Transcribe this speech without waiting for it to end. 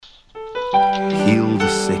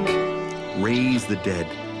raise the dead,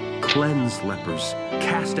 cleanse lepers,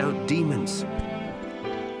 cast out demons.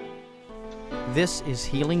 This is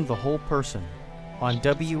Healing the Whole Person on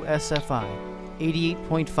WSFI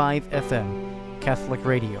 88.5 FM Catholic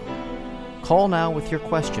Radio. Call now with your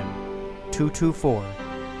question,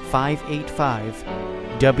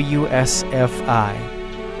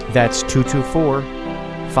 224-585-WSFI. That's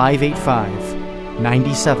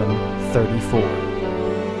 224-585-9734.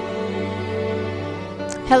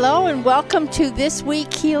 Hello and welcome to This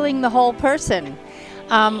Week Healing the Whole Person.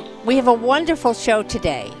 We have a wonderful show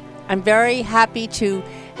today. I'm very happy to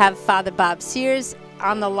have Father Bob Sears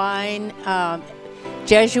on the line,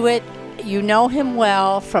 Jesuit. You know him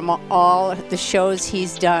well from all the shows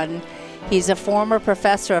he's done. He's a former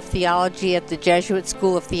professor of theology at the Jesuit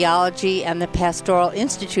School of Theology and the Pastoral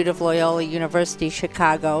Institute of Loyola University,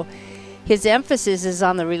 Chicago. His emphasis is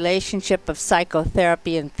on the relationship of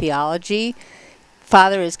psychotherapy and theology.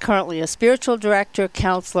 Father is currently a spiritual director,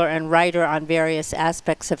 counselor, and writer on various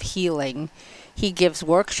aspects of healing. He gives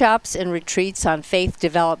workshops and retreats on faith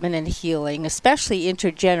development and healing, especially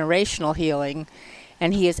intergenerational healing,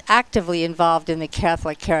 and he is actively involved in the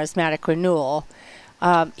Catholic Charismatic Renewal.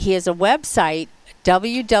 He has a website,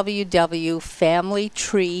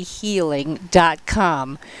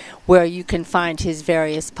 www.familytreehealing.com, where you can find his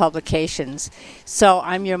various publications. So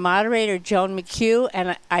I'm your moderator, Joan McHugh,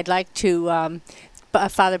 and I'd like to...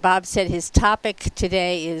 Father Bob said his topic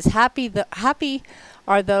today is happy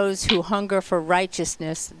are those who hunger for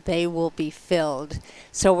righteousness, they will be filled.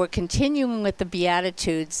 So we're continuing with the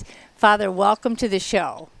Beatitudes. Father, welcome to the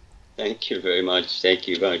show. Thank you very much. Thank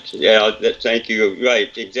you very much. Yeah, thank you.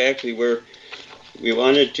 Right, exactly. We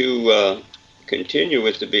wanted to continue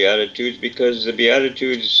with the Beatitudes because the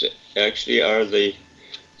Beatitudes actually are the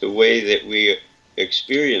way that we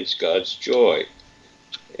experience God's joy.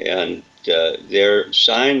 And they're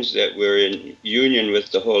signs that we're in union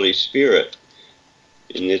with the Holy Spirit.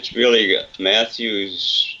 And it's really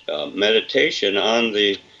Matthew's meditation on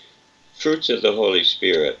the fruits of the Holy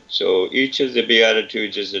Spirit. So each of the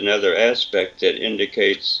Beatitudes is another aspect that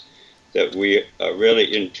indicates that we are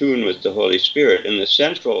really in tune with the Holy Spirit. And the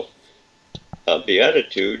central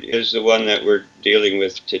Beatitude is the one that we're dealing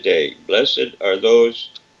with today. Blessed are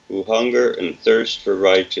those who hunger and thirst for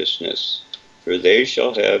righteousness, for they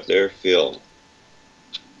shall have their fill.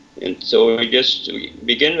 And so we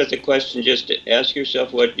begin with the question, just to ask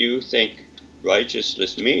yourself, what do you think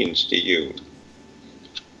righteousness means to you?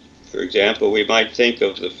 For example, we might think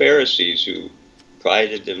of the Pharisees who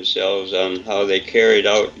prided themselves on how they carried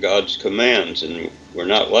out God's commands and were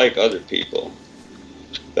not like other people.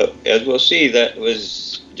 But as we'll see, that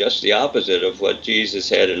was just the opposite of what Jesus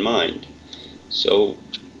had in mind. So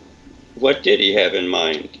what did he have in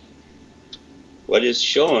mind? What is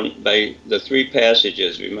shown by the three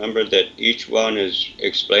passages, remember that each one is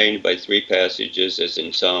explained by three passages, as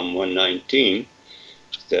in Psalm 119,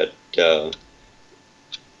 that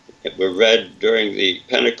were read during the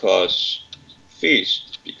Pentecost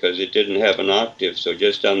feast, because it didn't have an octave, so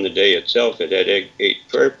just on the day itself it had 8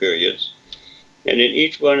 prayer periods. And in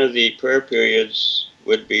each one of the prayer periods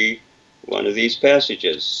would be one of these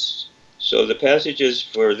passages. So the passages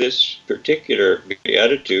for this particular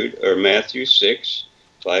Beatitude are Matthew 6,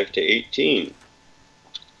 5 to 18.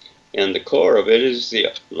 And the core of it is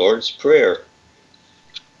the Lord's Prayer.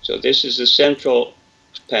 So this is the central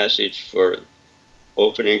passage for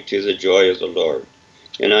opening to the joy of the Lord.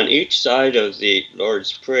 And on each side of the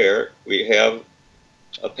Lord's Prayer, we have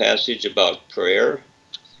a passage about prayer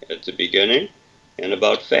at the beginning and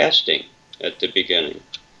about fasting at the beginning,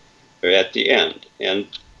 or at the end. And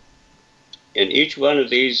in each one of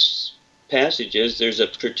these passages, there's a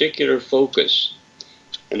particular focus.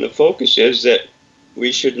 And the focus is that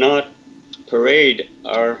we should not parade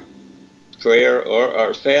our prayer or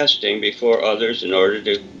our fasting before others in order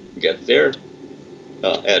to get their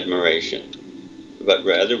admiration. But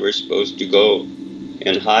rather, we're supposed to go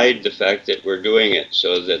and hide the fact that we're doing it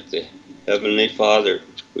so that the Heavenly Father,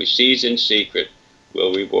 who sees in secret,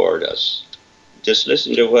 will reward us. Just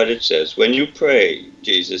listen to what it says. When you pray,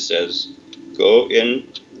 Jesus says, go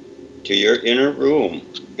in to your inner room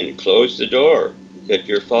and close the door, that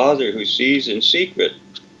your Father who sees in secret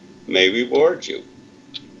may reward you.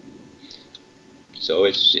 So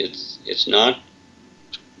it's not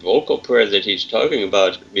vocal prayer that he's talking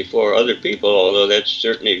about before other people, although that's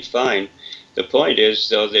certainly fine. The point is,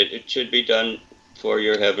 though, that it should be done for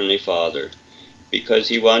your Heavenly Father, because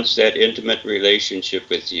he wants that intimate relationship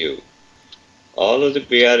with you. All of the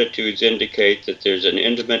Beatitudes indicate that there's an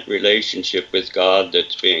intimate relationship with God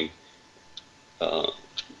that's being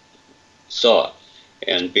sought.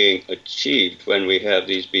 and being achieved when we have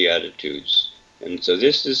these Beatitudes. And so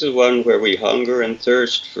this is the one where we hunger and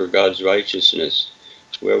thirst for God's righteousness,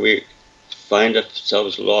 where we find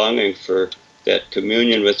ourselves longing for that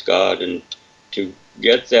communion with God, and to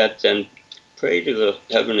get that, then pray to the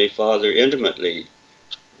Heavenly Father intimately,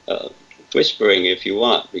 whispering if you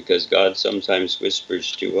want, because God sometimes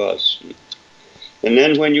whispers to us. And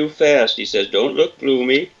then when you fast, he says, don't look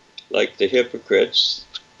gloomy like the hypocrites,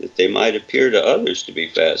 that they might appear to others to be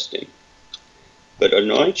fasting, but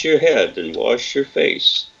anoint your head and wash your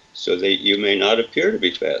face, so that you may not appear to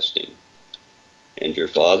be fasting. And your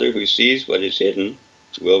Father who sees what is hidden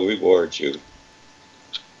will reward you.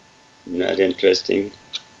 Isn't that interesting?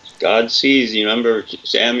 God sees. You remember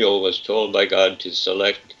Samuel was told by God to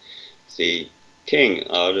select the king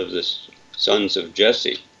out of the sons of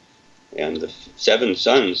Jesse. And the 7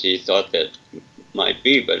 sons he thought that might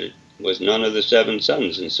be, but it was none of the 7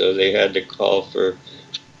 sons. And so they had to call for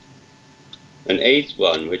an 8th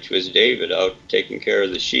one, which was David, out taking care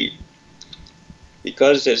of the sheep.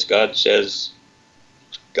 Because, as God says,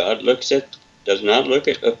 God does not look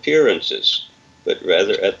at appearances, but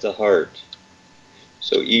rather at the heart.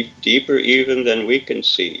 So deeper even than we can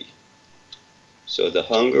see. So the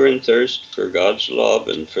hunger and thirst for God's love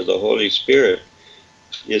and for the Holy Spirit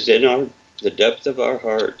is in the depth of our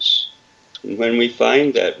hearts. And when we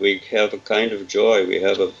find that, we have a kind of joy, we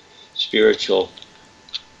have a spiritual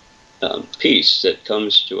peace that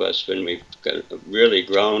comes to us when we get really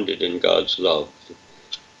grounded in God's love.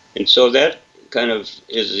 And so that kind of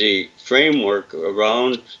is the framework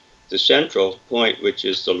around the central point, which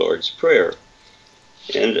is the Lord's Prayer.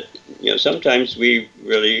 And sometimes we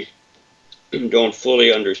really don't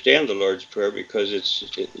fully understand the Lord's Prayer because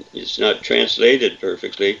it's not translated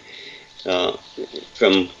perfectly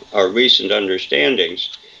from our recent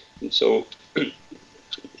understandings. And so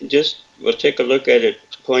we'll take a look at it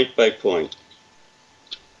point by point.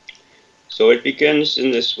 So it begins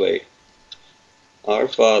in this way. Our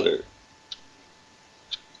Father,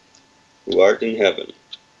 who art in heaven,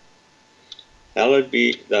 hallowed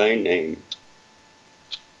be thy name.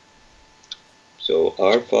 So,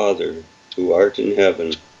 our Father, who art in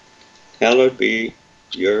heaven, hallowed be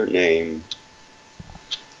your name.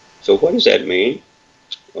 So what does that mean?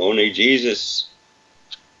 Only Jesus,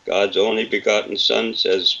 God's only begotten Son,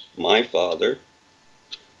 says, my Father.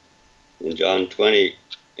 In John 20,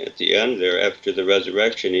 at the end there, after the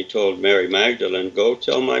resurrection, he told Mary Magdalene, go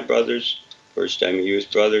tell my brothers, first time he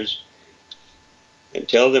used brothers, and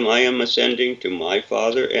tell them I am ascending to my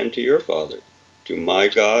Father and to your Father, to my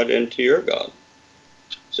God and to your God.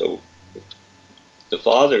 So the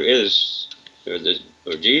Father is,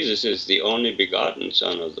 or Jesus is the only begotten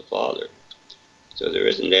Son of the Father. So there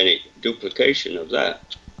isn't any duplication of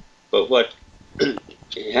that. But what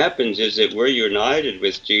happens is that we're united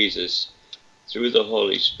with Jesus through the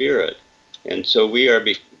Holy Spirit. And so we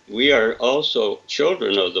are also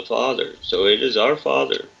children of the Father. So it is our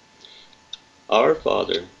Father,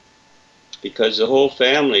 because the whole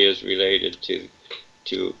family is related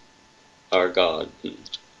to our God.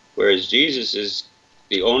 Whereas Jesus is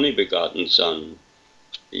the only begotten Son.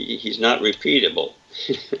 He's not repeatable.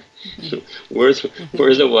 We're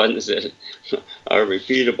the ones that are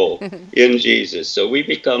repeatable in Jesus. So we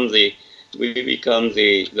become the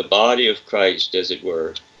body of Christ, as it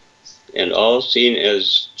were, and all seen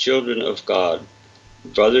as children of God,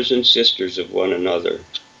 brothers and sisters of one another.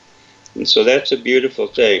 And so that's a beautiful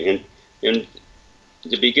thing. And in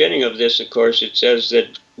the beginning of this, of course, it says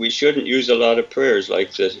that we shouldn't use a lot of prayers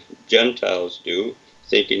like the Gentiles do,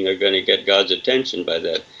 thinking they're going to get God's attention by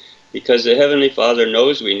that. Because the Heavenly Father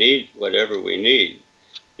knows we need whatever we need.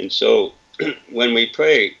 And so when we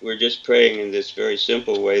pray, we're just praying in this very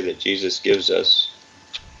simple way that Jesus gives us.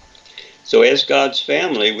 So as God's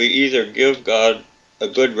family, we either give God a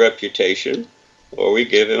good reputation or we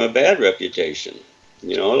give him a bad reputation.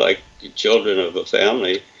 Like the children of a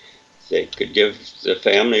family, they could give the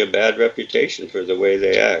family a bad reputation for the way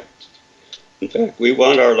they act. In fact, we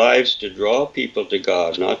want our lives to draw people to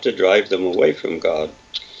God, not to drive them away from God.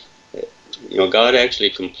 God actually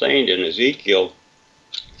complained in Ezekiel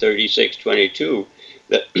 36:22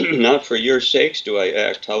 that not for your sakes do I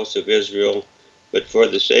act, house of Israel, but for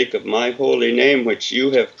the sake of my holy name, which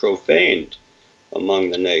you have profaned among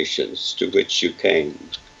the nations to which you came.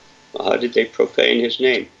 How did they profane his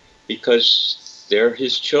name? Because they're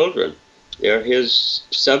his children, they're his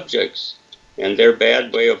subjects, and their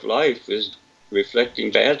bad way of life is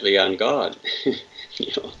reflecting badly on God.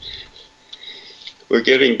 We're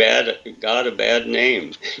giving God a bad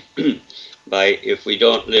name if we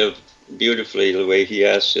don't live beautifully the way he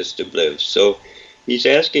asks us to live. So He's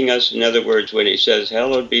asking us, in other words, when he says,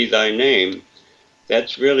 hallowed be thy name,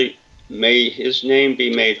 that's really, may his name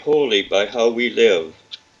be made holy by how we live.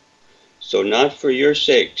 So not for your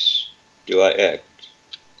sakes do I act,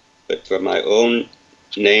 but for my own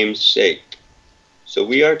name's sake. So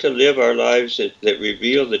we are to live our lives that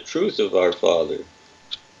reveal the truth of our Father,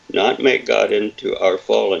 not make God into our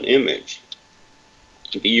fallen image.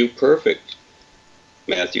 Be you perfect,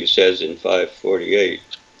 Matthew says in 5:48,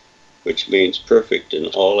 which means perfect in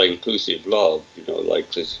all-inclusive love,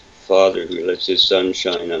 like this Father who lets his sun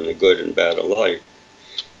shine on the good and bad alike,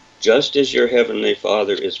 just as your heavenly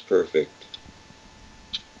Father is perfect.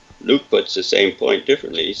 Luke puts the same point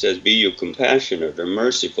differently. He says, be you compassionate or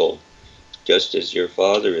merciful, just as your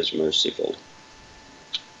Father is merciful.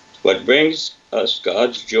 What brings us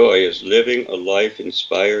God's joy is living a life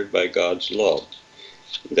inspired by God's love.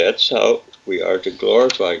 That's how we are to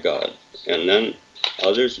glorify God, and then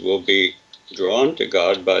others will be drawn to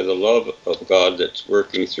God by the love of God that's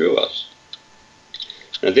working through us.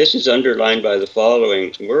 Now this is underlined by the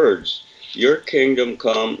following words: your kingdom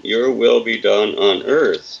come, your will be done on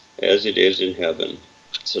earth as it is in heaven.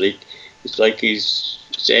 So it's like he's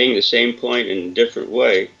saying the same point in a different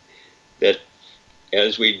way, that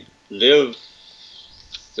as we live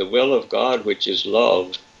the will of God, which is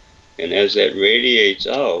love, and as that radiates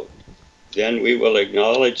out, then we will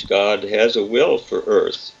acknowledge God has a will for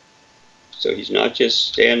earth. So he's not just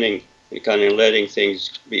standing and kind of letting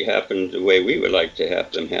things happen the way we would like to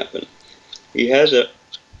have them happen. He has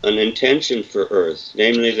an intention for earth,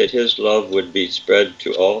 namely that his love would be spread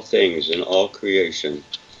to all things in all creation.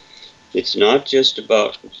 It's not just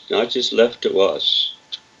left to us.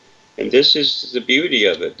 And this is the beauty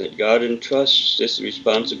of it, that God entrusts this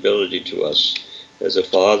responsibility to us as a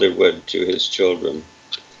father would to his children.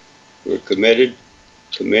 We're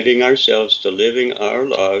committing ourselves to living our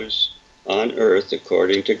lives on earth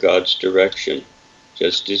according to God's direction,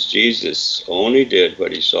 just as Jesus only did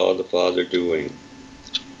what he saw the Father doing.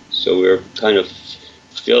 So we're kind of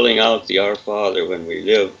filling out the Our Father when we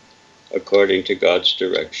live according to God's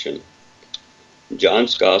direction. In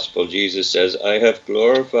John's Gospel, Jesus says, I have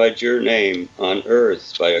glorified your name on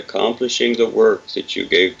earth by accomplishing the work that you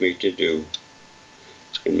gave me to do.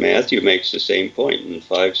 And Matthew makes the same point in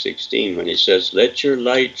 5:16 when he says, let your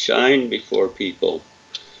light shine before people,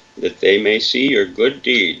 that they may see your good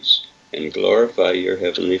deeds and glorify your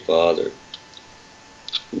heavenly Father.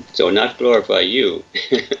 So not glorify you,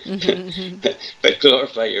 but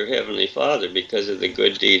glorify your heavenly Father because of the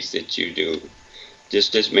good deeds that you do.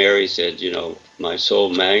 Just as Mary said, my soul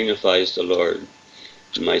magnifies the Lord.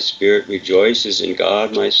 My spirit rejoices in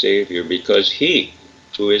God, my Savior, because he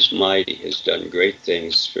who is mighty has done great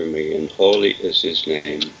things for me, and holy is his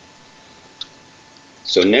name.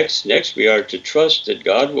 So next we are to trust that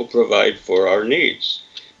God will provide for our needs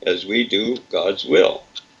as we do God's will.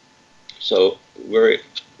 So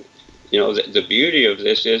the beauty of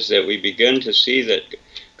this is that we begin to see that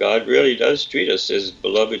God really does treat us as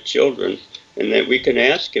beloved children, and that we can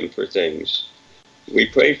ask him for things. We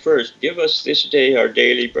pray first, give us this day our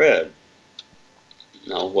daily bread.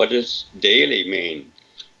 Now, what does daily mean?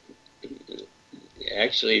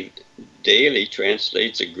 Actually, daily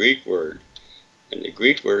translates a Greek word, and the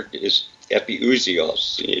Greek word is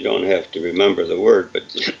epiousios. And you don't have to remember the word, but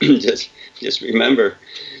just remember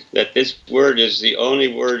that this word is the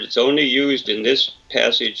only word, it's only used in this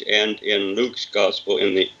passage and in Luke's Gospel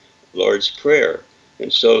in the Lord's Prayer.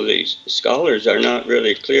 And so the scholars are not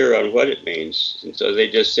really clear on what it means. And so they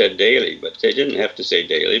just said daily, but they didn't have to say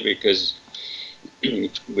daily because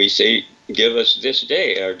we say, give us this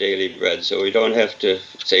day our daily bread. So we don't have to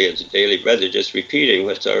say it's daily bread. They're just repeating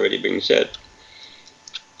what's already being said.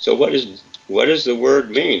 So what does the word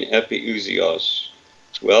mean, epiousios?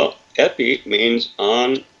 Well, epi means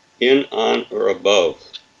on, in, on, or above.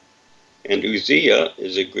 And ousia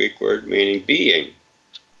is a Greek word meaning being.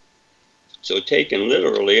 So taken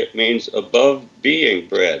literally, it means above being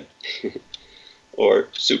bread, or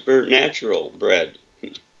supernatural bread.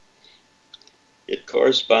 It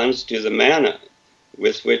corresponds to the manna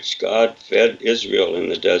with which God fed Israel in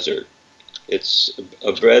the desert. It's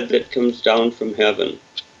a bread that comes down from heaven.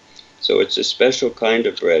 So it's a special kind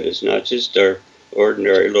of bread. It's not just our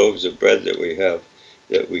ordinary loaves of bread that we have,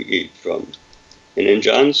 that we eat from. And in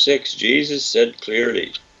John 6, Jesus said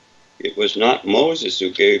clearly, it was not Moses who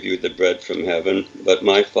gave you the bread from heaven, but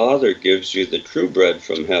my Father gives you the true bread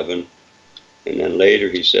from heaven. And then later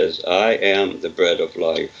he says, I am the bread of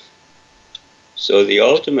life. So the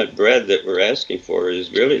ultimate bread that we're asking for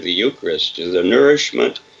is really the Eucharist, is the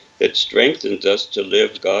nourishment that strengthens us to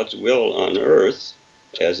live God's will on earth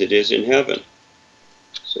as it is in heaven.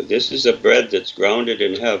 So this is a bread that's grounded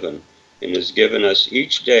in heaven and is given us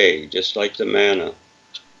each day, just like the manna.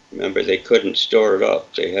 Remember, they couldn't store it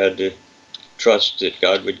up. They had to trust that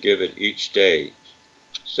God would give it each day.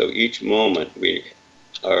 So each moment we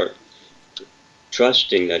are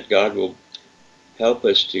trusting that God will help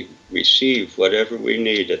us to receive whatever we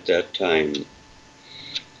need at that time.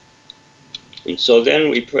 And so then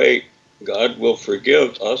we pray God will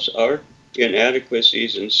forgive us our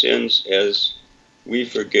inadequacies and sins as we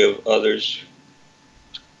forgive others.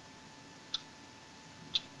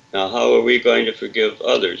 Now, how are we going to forgive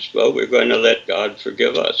others? Well, we're going to let God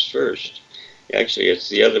forgive us first. Actually, it's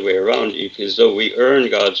the other way around, as though we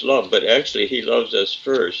earn God's love, but actually He loves us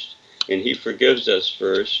first, and He forgives us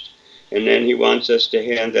first, and then He wants us to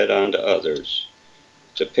hand that on to others.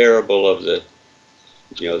 The parable of the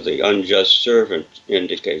unjust servant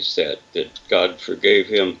indicates that God forgave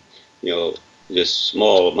him, this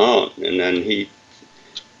small amount, and then He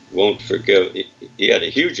won't forgive. He had a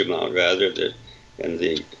huge amount, rather, and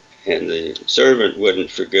the servant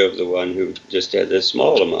wouldn't forgive the one who just had this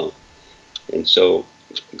small amount. And so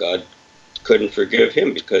God couldn't forgive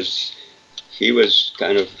him because he was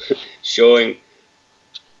kind of showing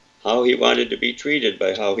how he wanted to be treated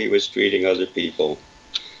by how he was treating other people.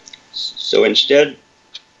 So instead,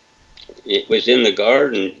 it was in the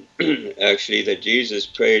garden, actually, that Jesus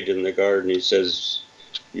prayed in the garden. He says,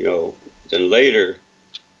 then later,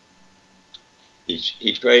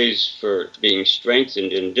 he prays for being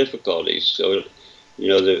strengthened in difficulties. So,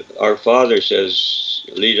 our Father says,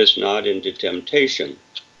 lead us not into temptation.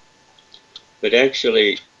 But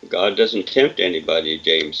actually, God doesn't tempt anybody,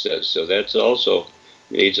 James says. So that's also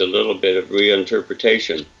needs a little bit of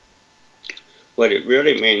reinterpretation. What it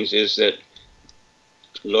really means is that,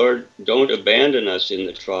 Lord, don't abandon us in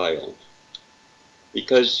the trial.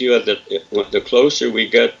 Because the closer we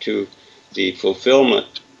get to the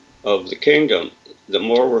fulfillment of the kingdom, the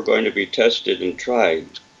more we're going to be tested and tried.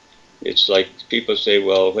 It's like people say,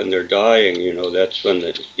 well, when they're dying, that's when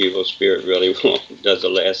the evil spirit really does a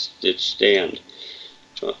last-ditch stand.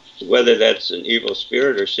 Whether that's an evil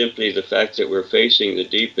spirit or simply the fact that we're facing the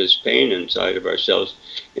deepest pain inside of ourselves,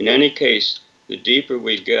 in any case, the deeper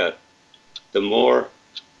we get, the more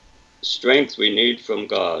strength we need from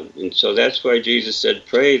God. And so that's why Jesus said,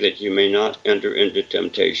 pray that you may not enter into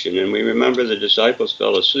temptation. And we remember the disciples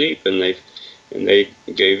fell asleep and they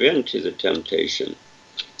gave in to the temptation.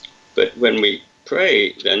 But when we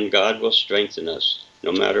pray, then God will strengthen us,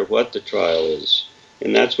 no matter what the trial is.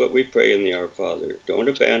 And that's what we pray in the Our Father. Don't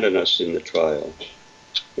abandon us in the trial.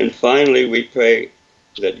 And finally, we pray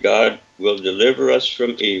that God will deliver us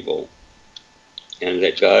from evil, and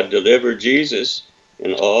that God deliver Jesus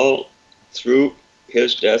and all through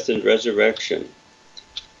his death and resurrection.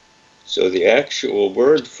 So the actual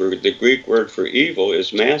the Greek word for evil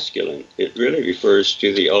is masculine. It really refers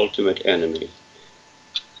to the ultimate enemy.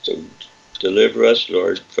 So deliver us,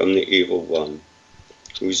 Lord, from the evil one,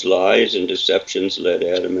 whose lies and deceptions led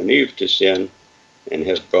Adam and Eve to sin and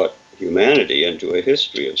have brought humanity into a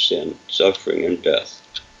history of sin, suffering, and death.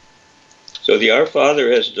 So the Our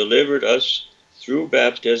Father has delivered us through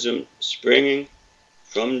baptism, springing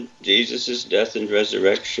from Jesus' death and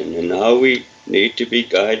resurrection. And now we need to be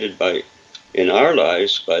guided in our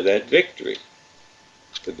lives by that victory,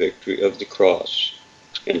 the victory of the cross,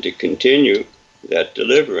 and to continue that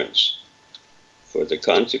deliverance. For the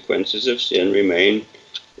consequences of sin remain,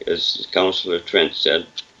 as Counselor Trent said,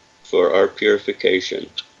 for our purification,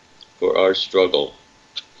 for our struggle.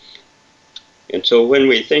 And so when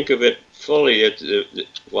we think of it fully,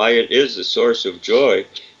 why it is the source of joy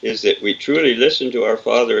is that we truly listen to our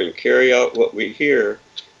Father and carry out what we hear.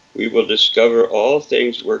 We will discover all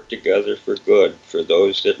things work together for good for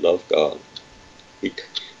those that love God.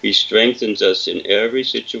 He strengthens us in every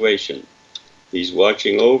situation. He's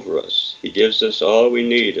watching over us. He gives us all we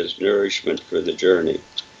need as nourishment for the journey.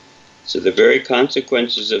 So the very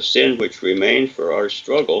consequences of sin which remain for our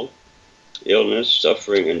struggle, illness,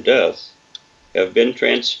 suffering, and death, have been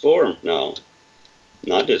transformed now,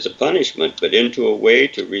 not as a punishment, but into a way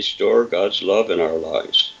to restore God's love in our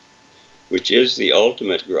lives, which is the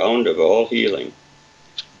ultimate ground of all healing.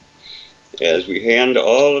 As we hand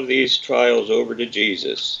all of these trials over to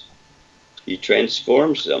Jesus, He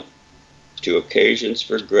transforms them to occasions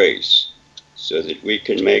for grace, so that we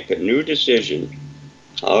can make a new decision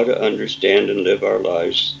how to understand and live our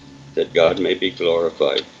lives that God may be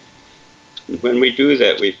glorified. And when we do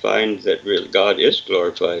that, we find that God is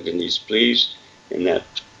glorified and He's pleased, and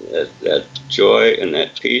that joy and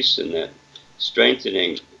that peace and that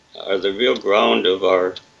strengthening are the real ground of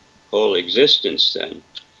our whole existence then.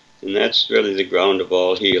 And that's really the ground of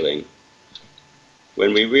all healing.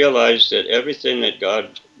 when we realize that everything that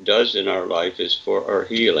God does in our life is for our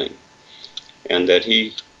healing, and that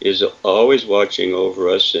He is always watching over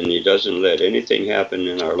us, and He doesn't let anything happen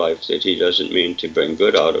in our life that He doesn't mean to bring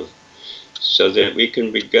good out of, so that we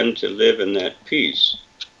can begin to live in that peace.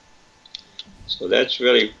 So that's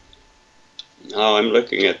really how I'm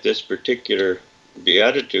looking at this particular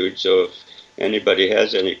beatitude. So if anybody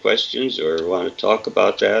has any questions or want to talk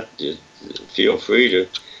about that, feel free to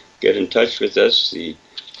get in touch with us. The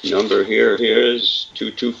number here is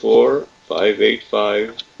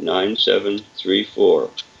 224-585-9734.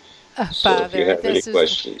 So if you have any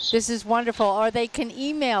questions. This is wonderful. Or they can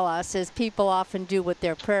email us, as people often do with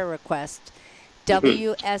their prayer requests,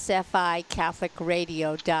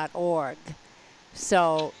 WSFICatholicradio.org.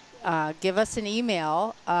 So give us an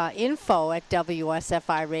email,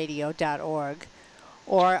 info@WSFIradio.org,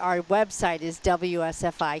 or our website is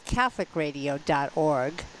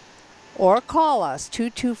WSFICatholicradio.org, or call us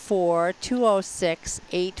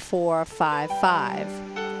 224-206-8455.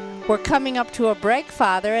 We're coming up to a break,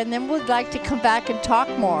 Father, and then we'd like to come back and talk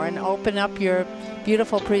more and open up your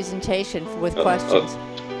beautiful presentation with questions.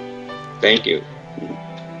 Thank you.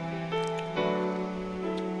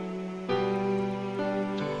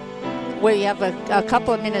 We have a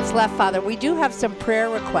couple of minutes left, Father. We do have some prayer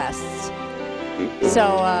requests.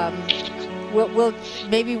 So we'll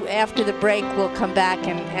maybe after the break we'll come back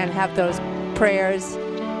and have those prayers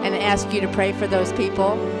and ask you to pray for those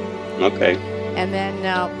people. Okay. And then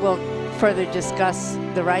we'll further discuss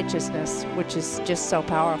the righteousness, which is just so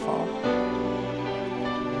powerful.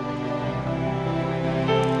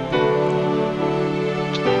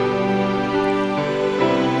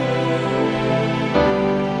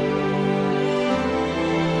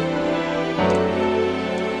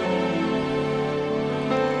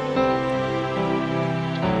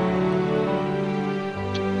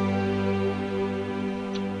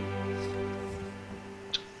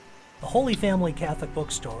 Holy Family Catholic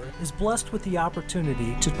Bookstore is blessed with the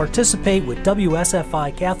opportunity to participate with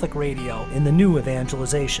WSFI Catholic Radio in the new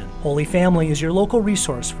evangelization. Holy Family is your local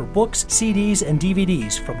resource for books, CDs, and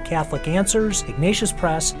DVDs from Catholic Answers, Ignatius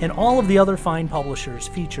Press, and all of the other fine publishers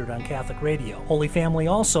featured on Catholic Radio. Holy Family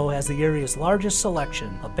also has the area's largest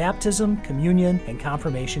selection of baptism, communion, and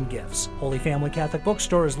confirmation gifts. Holy Family Catholic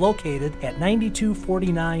Bookstore is located at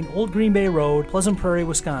 9249 Old Green Bay Road, Pleasant Prairie,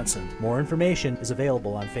 Wisconsin. More information is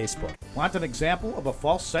available on Facebook. Want an example of a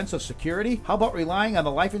false sense of security? How about relying on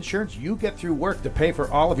the life insurance you get through work to pay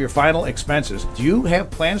for all of your final expenses? Do you have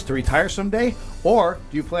plans to retire someday? Or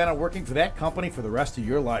do you plan on working for that company for the rest of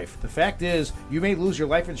your life? The fact is, you may lose your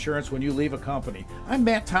life insurance when you leave a company. I'm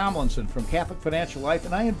Matt Tomlinson from Catholic Financial Life,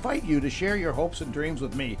 and I invite you to share your hopes and dreams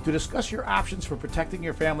with me. To discuss your options for protecting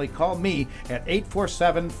your family, call me at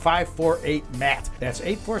 847-548-MATT. That's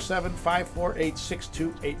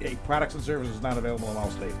 847-548-6288. Products and services not available in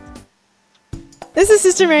all states. This is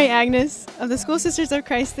Sister Mary Agnes of the School Sisters of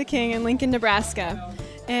Christ the King in Lincoln, Nebraska.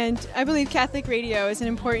 And I believe Catholic radio is an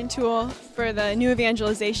important tool for the new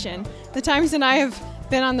evangelization. The times that I have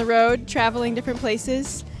been on the road, traveling different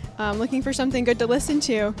places, looking for something good to listen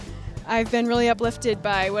to, I've been really uplifted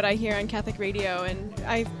by what I hear on Catholic radio, and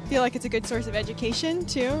I feel like it's a good source of education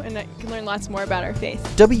too, and I can learn lots more about our faith.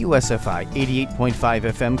 WSFI 88.5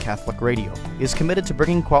 FM Catholic Radio is committed to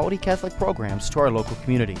bringing quality Catholic programs to our local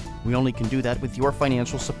community. We only can do that with your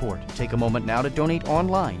financial support. Take a moment now to donate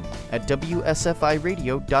online at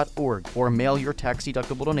WSFIRadio.org or mail your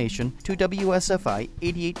tax-deductible donation to WSFI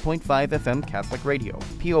 88.5 FM Catholic Radio,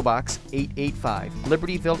 P.O. Box 885,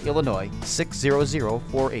 Libertyville, Illinois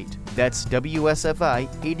 60048. That's WSFI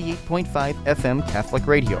 88.5 FM Catholic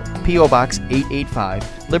Radio, P.O. Box 885,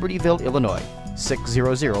 Libertyville, Illinois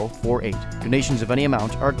 60048. Donations of any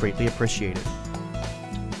amount are greatly appreciated.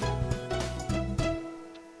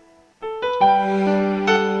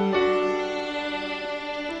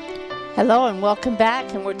 Hello and welcome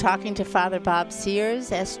back, and we're talking to Father Bob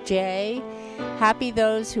Sears, S.J. Happy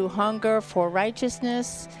those who hunger for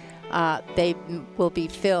righteousness, they will be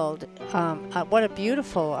filled. What a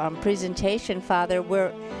beautiful presentation, Father.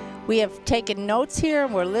 We have taken notes here,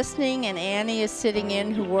 and we're listening, and Annie is sitting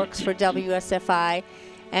in, who works for WSFI,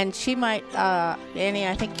 and she might, Annie,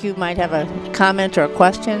 I think you might have a comment or a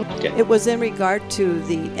question. It was in regard to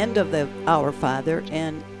the end of the Our Father,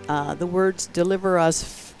 and the words, deliver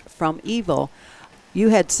us from evil. You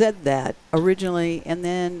had said that originally, and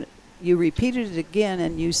then you repeated it again,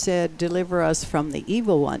 and you said, deliver us from the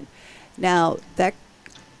evil one. Now, that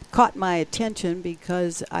caught my attention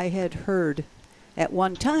because I had heard at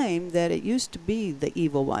one time that it used to be the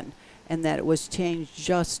evil one, and that it was changed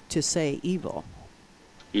just to say evil.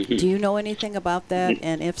 Mhm. Do you know anything about that?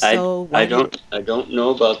 And if so, I why did- don't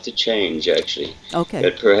know about the change actually. Okay.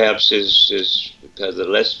 It perhaps is because the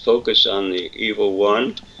less focus on the evil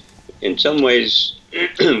one. In some ways,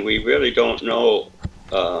 we really don't know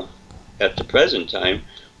at the present time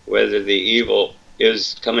whether the evil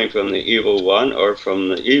is coming from the evil one or from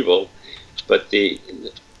the evil. But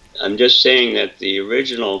I'm just saying that the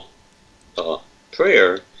original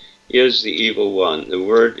prayer is the evil one. The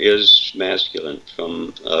word is masculine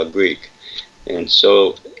from Greek. And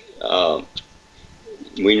so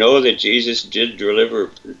we know that Jesus did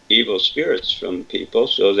deliver evil spirits from people,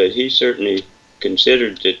 so that he certainly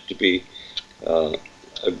considered it to be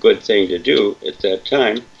a good thing to do at that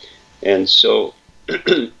time. And so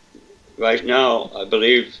right now, I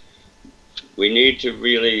believe we need to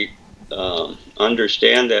really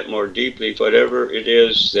understand that more deeply, whatever it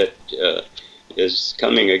is that is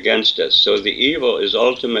coming against us. So the evil is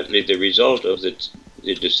ultimately the result of the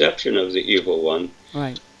deception of the evil one.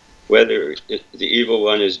 Right. Whether the evil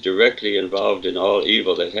one is directly involved in all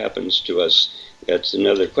evil that happens to us, that's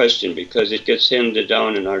another question, because it gets handed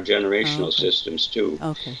down in our generational systems too.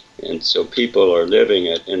 Okay. And so people are living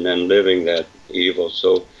it and then living that evil.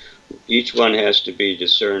 So each one has to be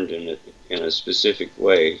discerned in a specific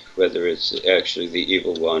way, whether it's actually the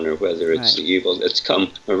evil one or whether it's the evil that's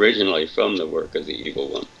come originally from the work of the evil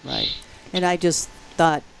one. Right. And I just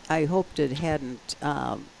thought, I hoped it hadn't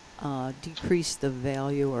decreased the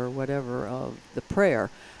value or whatever of the prayer,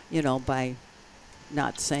 by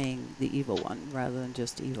not saying the evil one rather than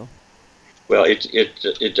just evil. Well,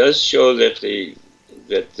 it does show that the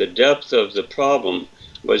depth of the problem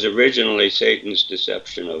was originally Satan's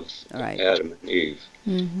deception of Adam and Eve.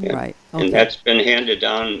 Mm-hmm. And, right. Okay. And that's been handed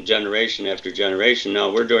down generation after generation.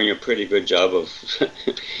 Now we're doing a pretty good job of,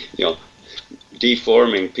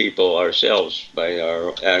 deforming people ourselves by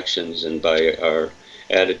our actions and by our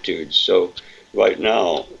attitudes. So right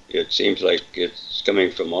now, it seems like it's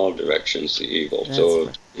coming from all directions, the evil. That's so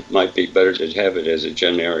right. it might be better to have it as a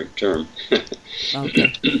generic term.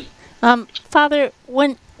 Okay. Father,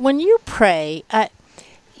 when you pray,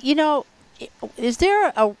 is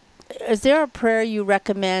there a prayer you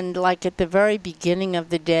recommend, like at the very beginning of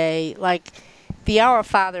the day, like the Our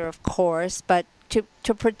Father, of course, but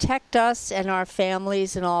to protect us and our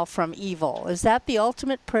families and all from evil? Is that the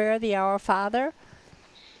ultimate prayer, the Our Father?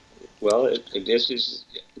 Well, this is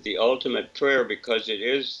the ultimate prayer because it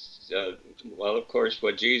is, of course,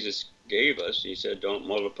 what Jesus gave us. He said, don't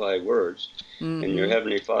multiply words. Mm-hmm. And your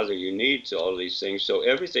Heavenly Father, you need all these things. So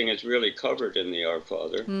everything is really covered in the Our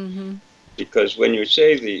Father. Mm-hmm. Because when you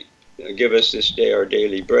say give us this day our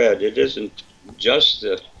daily bread, it isn't just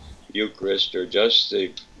the Eucharist or just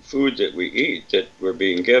the food that we eat that we're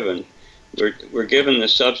being given. We're given the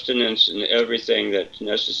substance and everything that's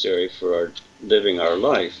necessary for living our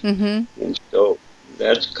life. Mm-hmm. And so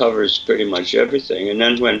that covers pretty much everything. And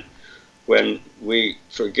then when we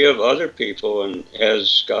forgive other people, and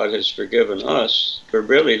as God has forgiven us, we're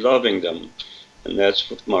really loving them. And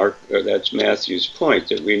that's that's Matthew's point,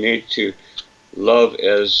 that we need to love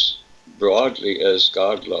as broadly as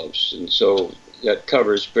God loves. And so that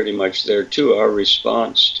covers pretty much there too, our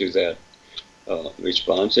response to that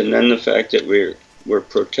response. And then the fact that we're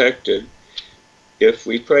protected if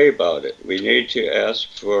we pray about it. We need to ask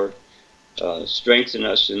for strengthen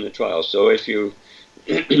us in the trial. So if you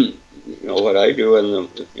what I do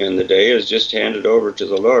in the day is just hand it over to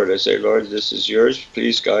the Lord. I say, Lord, this is yours.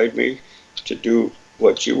 Please guide me to do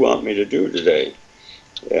what you want me to do today.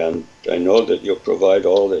 And I know that you'll provide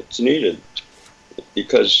all that's needed,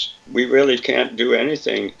 because we really can't do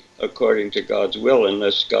anything according to God's will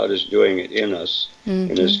unless God is doing it in us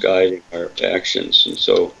and is guiding our actions.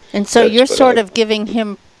 And so you're sort of giving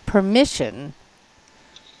him permission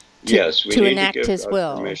yes, we to need enact to give his God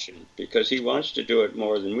will. permission, because he wants to do it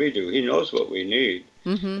more than we do. He knows what we need,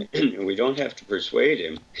 and we don't have to persuade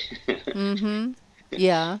him. Mm-hmm.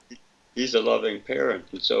 Yeah. He's a loving parent,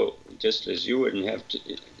 and so just as you wouldn't have to,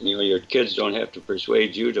 your kids don't have to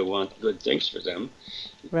persuade you to want good things for them.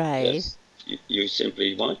 Right. Yes, you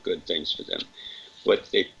simply want good things for them. What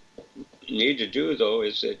they need to do, though,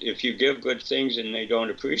 is that if you give good things and they don't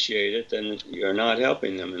appreciate it, then you're not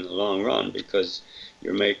helping them in the long run, because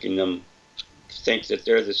you're making them think that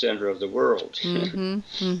they're the center of the world. Mm-hmm.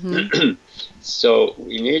 Mm-hmm. So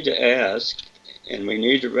we need to ask, and we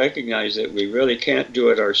need to recognize that we really can't do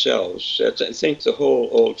it ourselves. I think the whole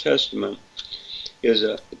Old Testament is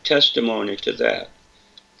a testimony to that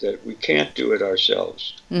we can't do it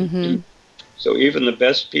ourselves. Mm-hmm. So even the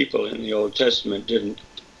best people in the Old Testament didn't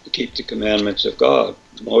keep the commandments of God.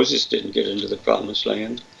 Moses didn't get into the promised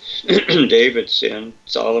land. David sinned.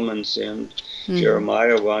 Solomon sinned.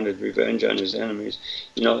 Jeremiah wanted revenge on his enemies.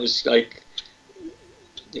 It's like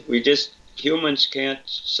humans can't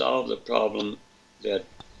solve the problem that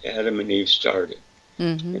Adam and Eve started.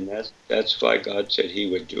 And that's why God said he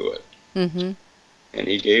would do it. And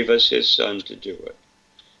he gave us his son to do it.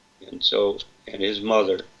 And his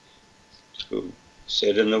mother, who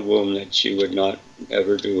said in the womb that she would not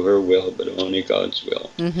ever do her will, but only God's will.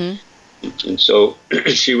 And so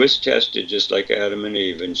she was tested just like Adam and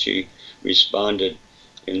Eve, and she responded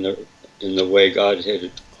in the way God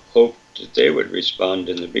had hoped that they would respond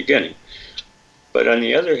in the beginning. But on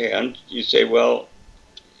the other hand, you say, well,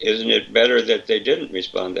 isn't it better that they didn't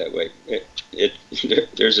respond that way?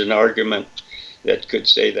 There's an argument that could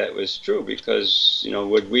say that was true, because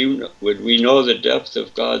would we know the depth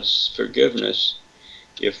of God's forgiveness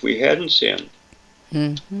if we hadn't sinned?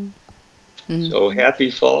 So happy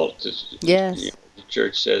fault. Yes. The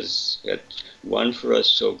church says that won for us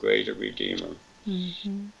so great a Redeemer.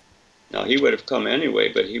 Now, he would have come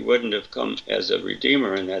anyway, but he wouldn't have come as a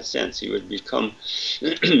Redeemer in that sense. He would become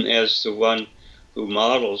as the one who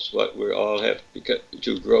models what we all have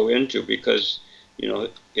to grow into, because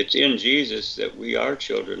it's in Jesus that we are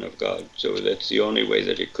children of God. So that's the only way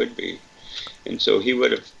that it could be. And so he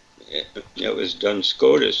would have, it was Duns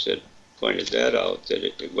Scotus that pointed that out, that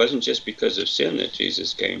it wasn't just because of sin that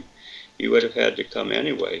Jesus came. He would have had to come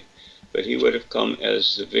anyway, but he would have come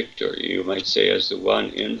as the victor, you might say, as the one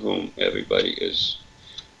in whom everybody is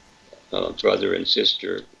brother and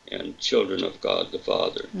sister and children of God the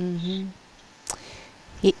Father.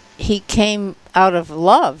 He came out of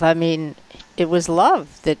love. I mean, it was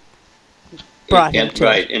love that brought him to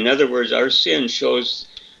right. In other words, our sin shows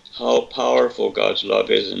how powerful God's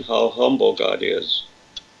love is and how humble God is.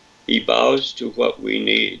 He bows to what we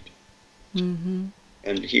need. And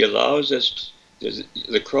he allows us.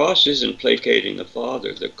 The cross isn't placating the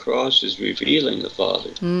Father. The cross is revealing the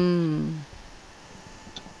Father.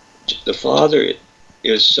 The Father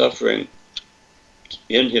is suffering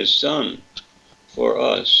in his Son for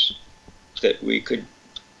us, that we could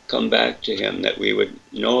come back to him, that we would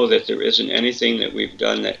know that there isn't anything that we've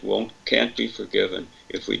done that can't be forgiven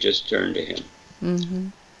if we just turn to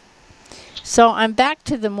him. So I'm back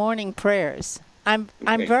to the morning prayers. I'm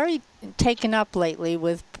very taken up lately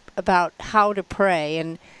with about how to pray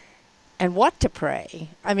and what to pray.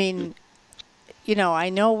 I mean, I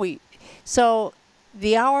know so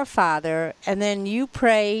the Our Father, and then you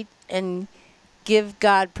pray and give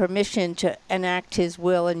God permission to enact his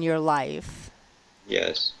will in your life.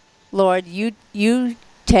 Yes. Lord, you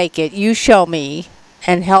take it, you show me,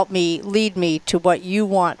 and help me, lead me to what you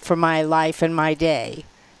want for my life and my day.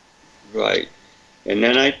 Right. And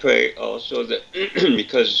then I pray also that,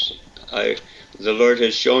 because the Lord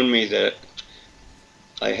has shown me that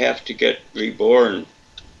I have to get reborn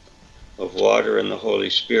of water and the Holy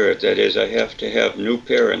Spirit. That is, I have to have new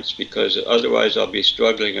parents, because otherwise I'll be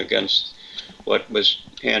struggling against what was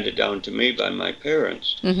handed down to me by my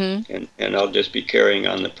parents, and I'll just be carrying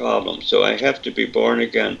on the problem. So I have to be born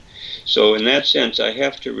again. So in that sense, I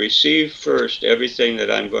have to receive first everything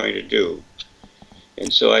that I'm going to do.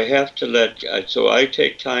 And so I have to so I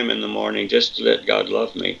take time in the morning just to let God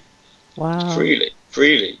love me. Wow.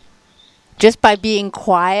 Freely. Just by being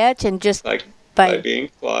quiet and just by being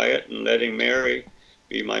quiet and letting Mary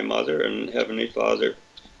be my mother and Heavenly Father,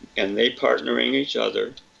 and they partnering each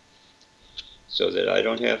other, so that I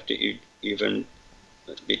don't have to even,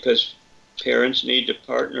 because parents need to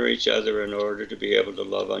partner each other in order to be able to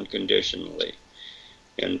love unconditionally.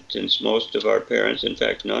 And since most of our parents, in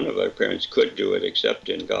fact, none of our parents could do it except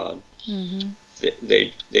in God,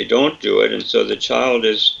 they don't do it, and so the child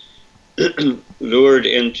is lured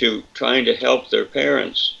into trying to help their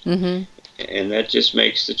parents, and that just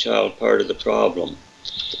makes the child part of the problem.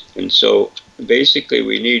 And so basically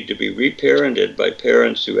we need to be reparented by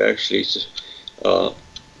parents who actually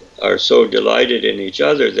are so delighted in each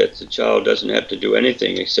other that the child doesn't have to do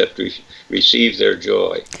anything except receive their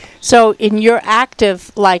joy. So in your act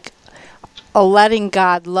of letting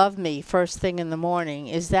God love me first thing in the morning,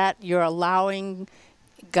 is that you're allowing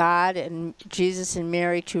God and Jesus and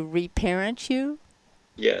Mary to reparent you?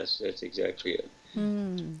 Yes, that's exactly it.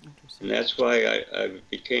 And that's why I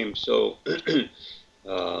became so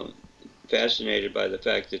fascinated by the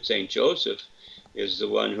fact that St. Joseph is the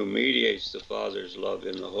one who mediates the Father's love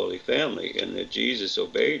in the Holy Family, and that Jesus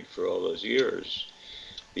obeyed for all those years,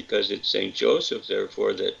 because it's St. Joseph,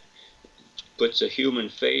 therefore, that puts a human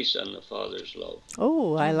face on the Father's love.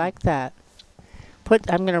 Oh, I like that.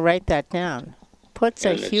 I'm going to write that down. puts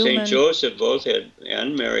a and human... St. Joseph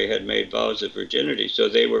and Mary had made vows of virginity, so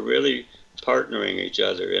they were really partnering each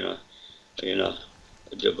other in a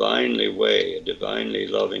divinely way, a divinely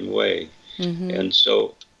loving way. And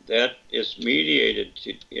so that is mediated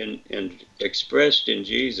and expressed in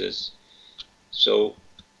Jesus. So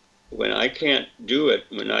when I can't do it,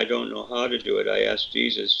 when I don't know how to do it, I ask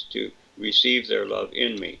Jesus to receive their love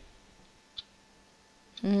in me.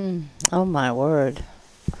 Oh, my word.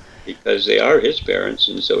 Because they are his parents,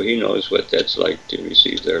 and so he knows what that's like to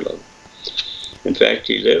receive their love. In fact,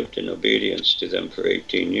 he lived in obedience to them for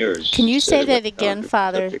 18 years. Can you say that again,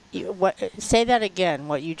 Father? Say that again,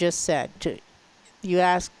 what you just said. You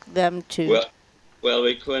asked them to... Well,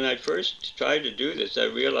 when I first tried to do this, I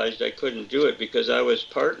realized I couldn't do it because I was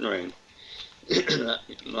partnering.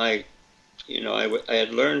 I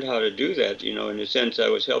had learned how to do that, in a sense. I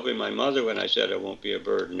was helping my mother when I said I won't be a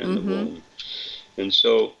burden in the womb. And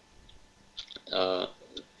so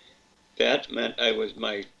that meant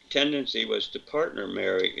my tendency was to partner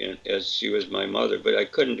Mary as she was my mother, but I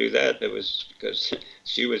couldn't do that. It was because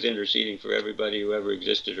she was interceding for everybody who ever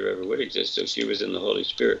existed or ever would exist, so she was in the Holy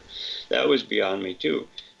Spirit. That was beyond me too.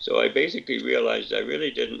 So I basically realized I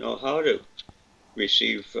really didn't know how to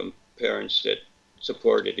receive from parents that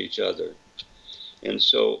supported each other. And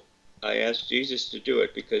so I asked Jesus to do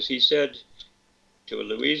it because he said to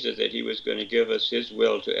Louisa that he was going to give us his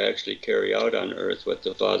will to actually carry out on earth what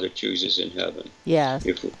the Father chooses in heaven. Yes.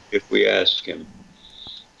 If we ask him.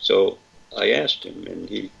 So I asked him, and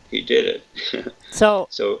he did it. So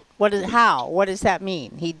how? What does that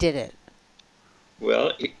mean? He did it.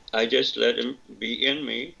 Well, I just let him be in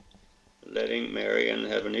me, letting Mary and the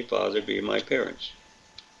Heavenly Father be my parents.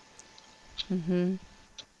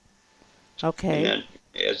 Okay. And then,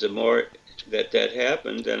 as the more that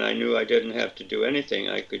happened, then I knew I didn't have to do anything.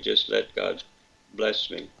 I could just let God bless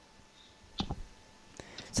me.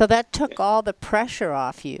 So that took all the pressure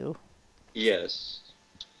off you. Yes.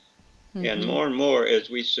 And more as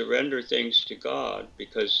we surrender things to God,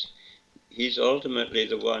 because he's ultimately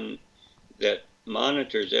the one that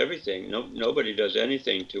monitors everything. Nobody does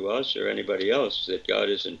anything to us or anybody else that God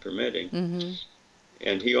isn't permitting.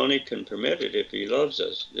 And he only can permit it if he loves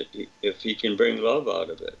us, if he can bring love out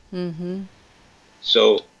of it.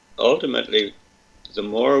 So ultimately, the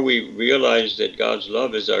more we realize that God's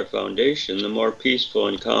love is our foundation, the more peaceful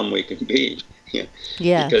and calm we can be.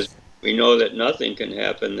 Yes. Because we know that nothing can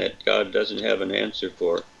happen that God doesn't have an answer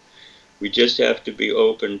for. We just have to be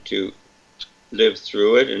open to live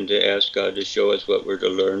through it and to ask God to show us what we're to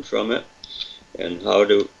learn from it and how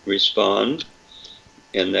to respond.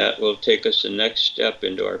 And that will take us the next step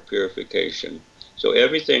into our purification. So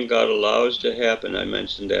everything God allows to happen, I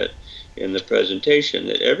mentioned that in the presentation,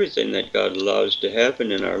 that everything that God allows to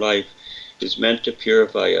happen in our life is meant to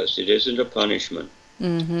purify us. It isn't a punishment.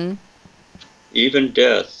 Even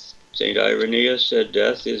death, St. Irenaeus said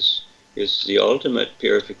death is the ultimate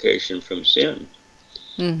purification from sin.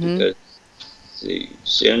 Because the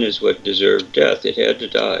sin is what deserved death. It had to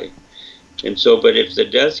die. And so, but if the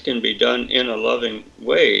death can be done in a loving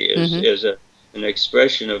way, as an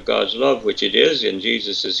expression of God's love, which it is in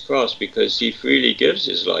Jesus' cross, because he freely gives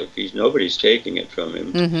his life. Nobody's taking it from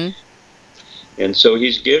him. And so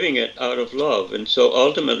he's giving it out of love. And so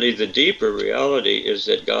ultimately the deeper reality is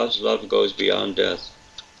that God's love goes beyond death.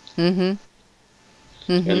 And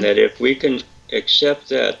that if we can accept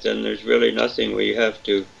that, then there's really nothing we have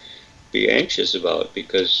to be anxious about,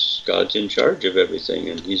 because God's in charge of everything,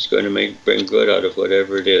 and he's going to bring good out of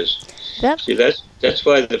whatever it is. See, that's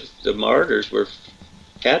why the martyrs were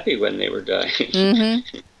happy when they were dying.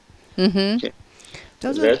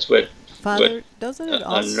 That's what Father, doesn't it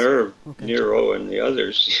also unnerved Nero and the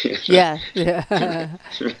others. Yeah.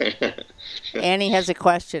 Annie has a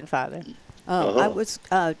question, Father. I was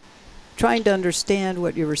trying to understand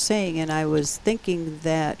what you were saying, and I was thinking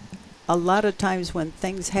that a lot of times when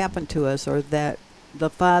things happen to us, or that the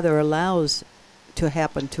Father allows to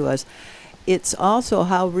happen to us, it's also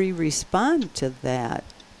how we respond to that,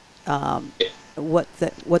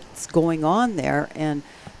 what's going on there. And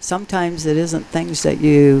sometimes it isn't things that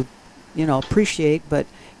you appreciate, but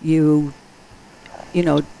you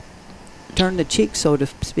turn the cheek, so to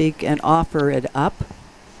speak, and offer it up.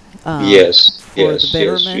 For the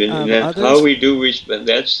betterment of others. How we do respond,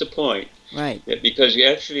 that's the point. Right. Because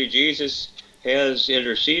actually Jesus has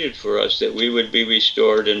interceded for us that we would be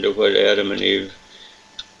restored into what Adam and Eve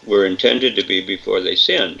were intended to be before they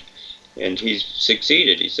sinned. And he's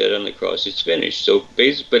succeeded. He said on the cross, it's finished. So,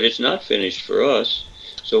 but it's not finished for us.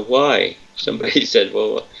 So why? Somebody said,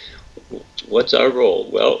 well, what's our role?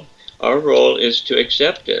 Well, our role is to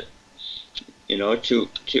accept it.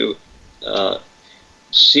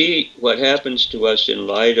 see what happens to us in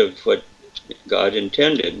light of what God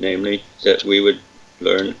intended, namely that we would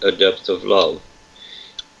learn a depth of love,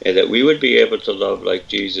 and that we would be able to love like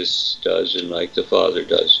Jesus does and like the Father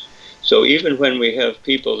does. So even when we have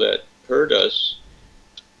people that hurt us,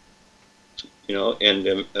 and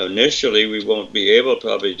initially we won't be able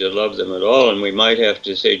probably to love them at all, and we might have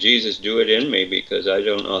to say, Jesus, do it in me, because I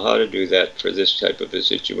don't know how to do that for this type of a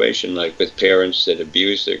situation, like with parents that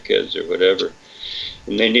abuse their kids or whatever.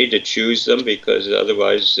 And they need to choose them, because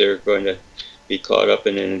otherwise they're going to be caught up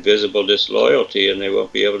in an invisible disloyalty and they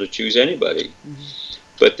won't be able to choose anybody. Mm-hmm.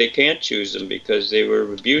 But they can't choose them because they were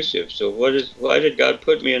abusive. So why did God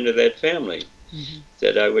put me into that family? Mm-hmm.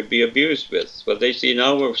 That I would be abused with? Well, they see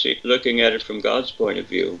now we're looking at it from God's point of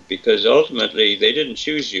view, because ultimately they didn't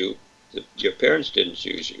choose you. Your parents didn't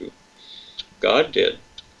choose you. God did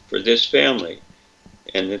for this family,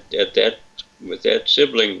 and with that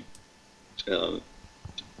sibling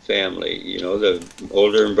family, the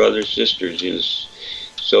older brothers, sisters,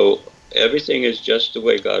 so everything is just the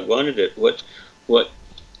way God wanted it.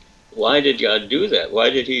 Why did God do that? Why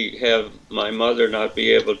did he have my mother not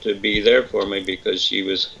be able to be there for me because she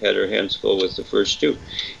had her hands full with the first two?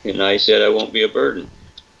 And I said I won't be a burden.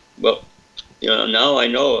 Well, now I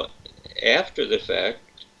know after the fact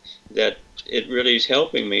that it really is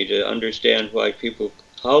helping me to understand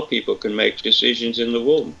how people can make decisions in the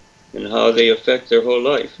womb and how they affect their whole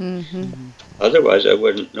life. Mm-hmm. Otherwise, I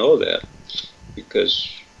wouldn't know that, because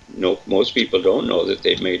most people don't know that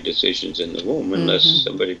they've made decisions in the womb unless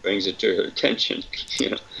somebody brings it to their attention.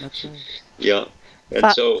 That's right. Yeah,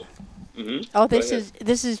 and so. Mm-hmm. Oh, this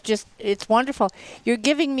is just, it's wonderful. You're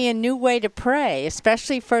giving me a new way to pray,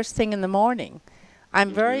 especially first thing in the morning.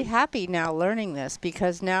 I'm very happy now learning this,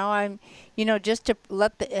 because now I'm, just to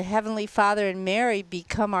let the Heavenly Father and Mary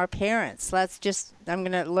become our parents. I'm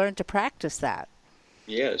going to learn to practice that.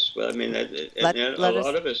 Yes, well, I mean, a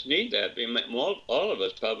lot of us need that. All of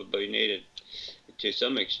us probably need it to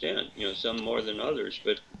some extent, some more than others,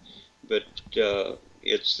 but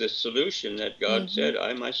it's the solution that God said,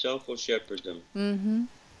 I myself will shepherd them. Mm-hmm.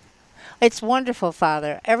 It's wonderful,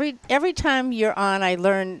 Father. Every time you're on, I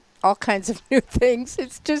learn all kinds of new things.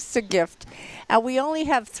 It's just a gift. We only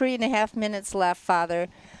have 3.5 minutes left, Father.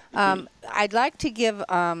 I'd like to give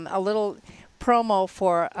a little promo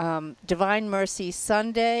for Divine Mercy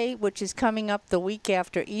Sunday, which is coming up the week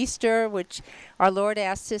after Easter, which our Lord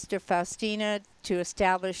asked Sister Faustina to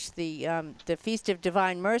establish the Feast of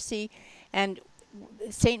Divine Mercy. And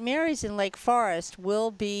St. Mary's in Lake Forest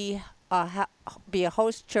will be a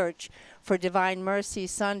host church for Divine Mercy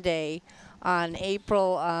Sunday on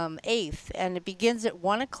April 8th. And it begins at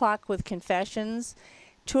 1 o'clock with confessions,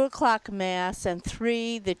 2 o'clock Mass, and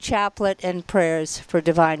 3, the chaplet and prayers for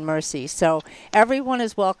Divine Mercy. So everyone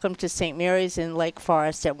is welcome to St. Mary's in Lake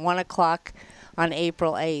Forest at 1 o'clock on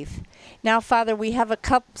April 8th. Now, Father, we have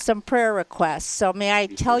some prayer requests, so may I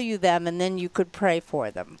tell you them, and then you could pray for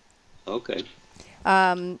them. Okay.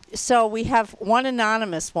 So we have one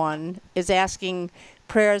anonymous one is asking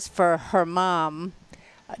prayers for her mom,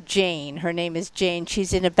 Jane. Her name is Jane.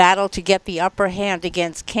 She's in a battle to get the upper hand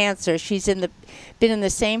against cancer. She's been in the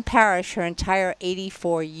same parish her entire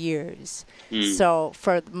 84 years. So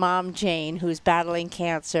for Mom Jane, who's battling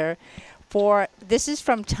cancer, this is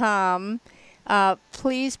from Tom.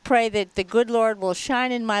 Please pray that the good Lord will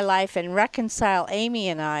shine in my life and reconcile Amy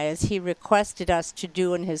and I as he requested us to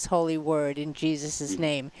do in his holy word, in Jesus'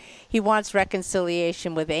 name. He wants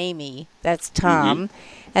reconciliation with Amy. That's Tom.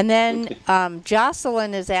 And then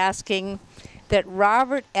Jocelyn is asking that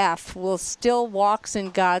Robert F. will still walks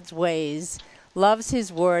in God's ways, loves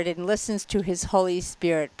his word, and listens to his Holy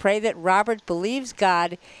Spirit. Pray that Robert believes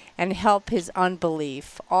God and help his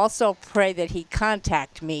unbelief. Also pray that he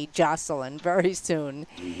contact me, Jocelyn, very soon.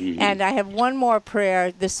 And I have one more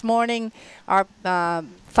prayer. This morning, our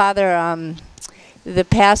Father, the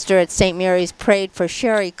pastor at St. Mary's, prayed for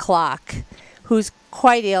Sherry Clock, who's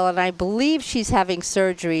quite ill, and I believe she's having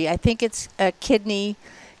surgery. I think it's a kidney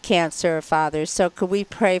cancer, Father. So could we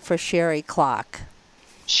pray for Sherry Clock?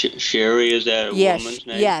 Sherry, is that a woman's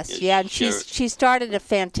name? Yes, and she started a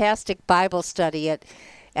fantastic Bible study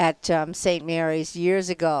at St. Mary's years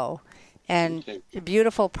ago, and a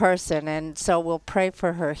beautiful person, and so we'll pray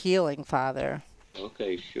for her healing, Father.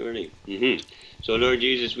 Okay, surely. So, Lord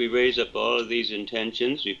Jesus, we raise up all of these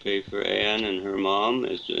intentions. We pray for Anne and her mom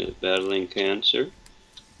as battling cancer.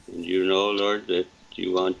 And you know, Lord, that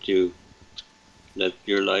you want to let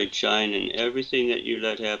your light shine in everything that you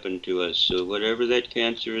let happen to us. So whatever that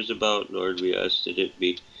cancer is about, Lord, we ask that it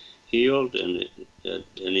be healed, and that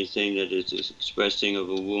anything that is expressing of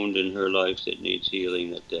a wound in her life that needs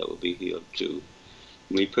healing, that will be healed too.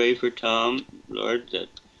 we pray for Tom, Lord, that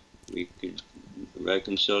we could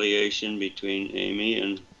reconciliation between Amy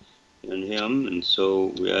and him, and so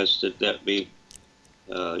we ask that be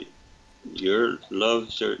your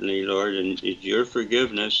love, certainly, Lord, and your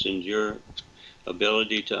forgiveness and your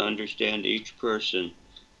ability to understand each person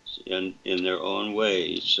in their own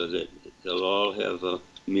way, so that they'll all have a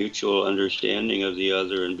mutual understanding of the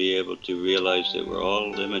other and be able to realize that we're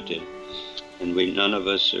all limited and none of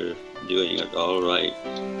us are doing it all right.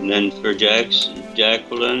 And then for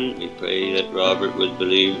Jacqueline, we pray that Robert would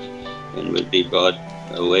believe and would be brought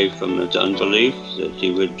away from his unbelief, that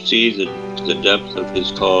he would see the depth of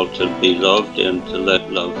his call to be loved and to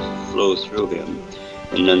let love flow through him.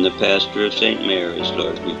 And then the pastor of St. Mary's,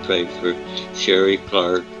 Lord, we pray for Sherry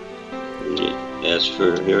Clark, and we ask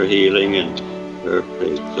for her healing and her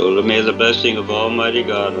faith. So may the blessing of Almighty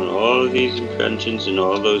God on all of these intentions and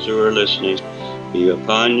all those who are listening be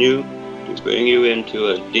upon you, to bring you into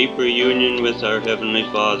a deeper union with our Heavenly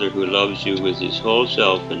Father, who loves you with his whole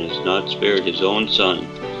self and has not spared his own Son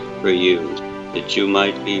for you, that you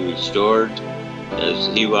might be restored as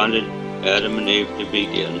he wanted Adam and Eve to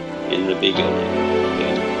begin in the beginning.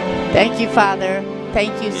 Amen. Thank you, Father.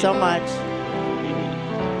 Thank you so much.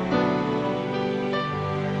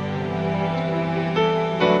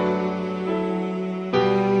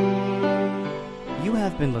 You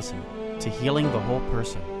have been listening to Healing the Whole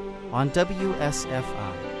Person on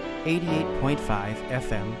WSFI 88.5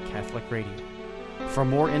 FM Catholic Radio. For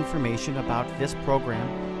more information about this program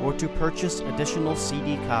or to purchase additional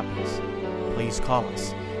CD copies, please call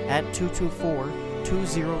us at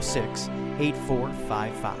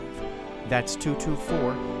 224-206-8455. That's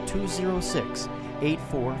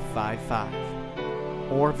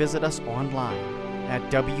 224-206-8455. Or visit us online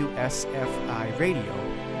at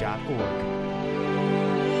WSFIRadio.org.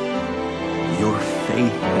 Your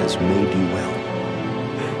faith has made you well.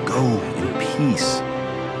 Go in peace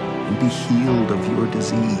and be healed of your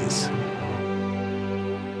disease.